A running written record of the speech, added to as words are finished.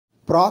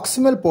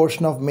Proximal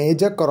portion of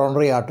major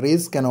coronary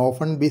arteries can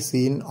often be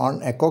seen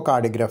on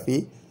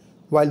echocardiography,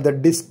 while the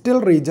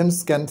distal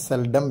regions can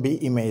seldom be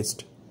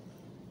imaged.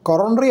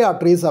 Coronary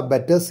arteries are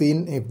better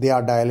seen if they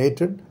are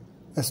dilated,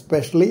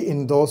 especially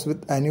in those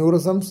with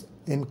aneurysms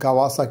in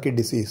Kawasaki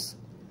disease.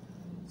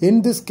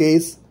 In this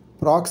case,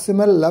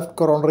 proximal left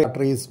coronary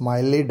artery is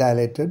mildly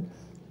dilated,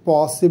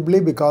 possibly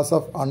because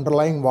of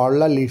underlying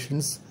valvular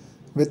lesions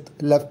with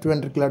left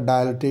ventricular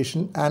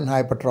dilatation and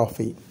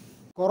hypertrophy.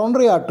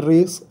 Coronary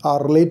arteries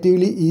are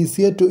relatively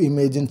easier to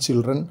image in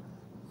children,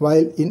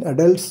 while in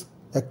adults,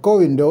 echo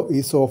window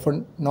is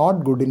often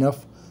not good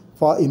enough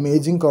for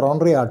imaging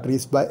coronary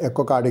arteries by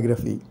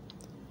echocardiography.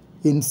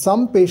 In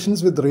some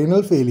patients with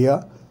renal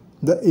failure,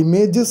 the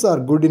images are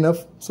good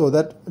enough so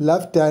that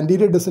left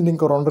anterior descending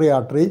coronary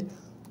artery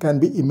can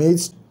be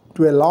imaged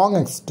to a long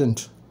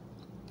extent.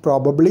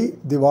 Probably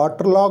the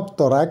waterlogged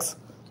thorax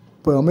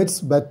permits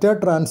better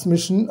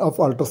transmission of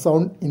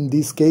ultrasound in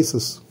these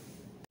cases.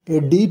 A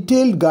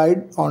detailed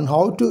guide on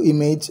how to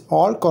image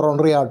all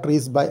coronary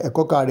arteries by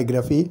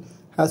echocardiography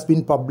has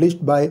been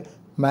published by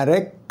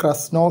Marek,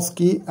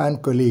 Krzanowski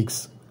and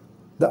colleagues.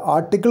 The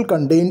article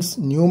contains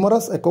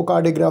numerous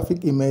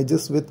echocardiographic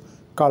images with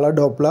color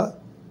Doppler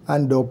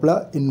and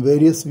Doppler in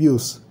various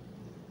views.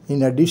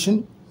 In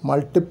addition,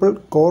 multiple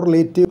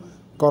correlative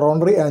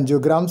coronary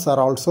angiograms are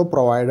also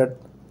provided.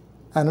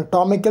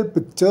 Anatomical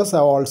pictures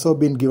have also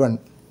been given.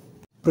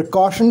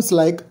 Precautions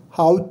like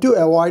how to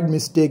avoid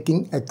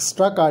mistaking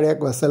extracardiac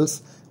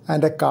vessels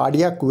and a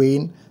cardiac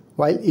vein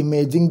while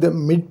imaging the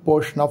mid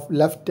portion of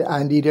left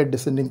anterior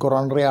descending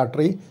coronary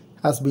artery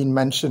has been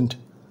mentioned.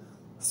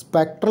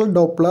 Spectral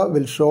Doppler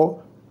will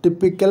show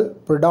typical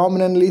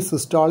predominantly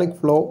systolic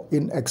flow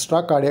in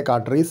extracardiac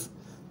arteries,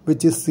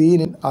 which is seen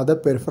in other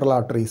peripheral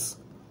arteries.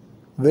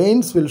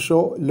 Veins will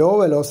show low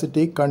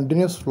velocity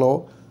continuous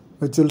flow,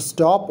 which will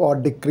stop or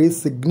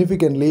decrease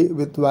significantly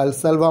with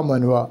Valsalva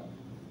maneuver.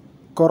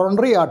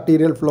 Coronary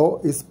arterial flow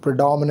is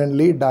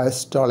predominantly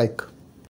diastolic.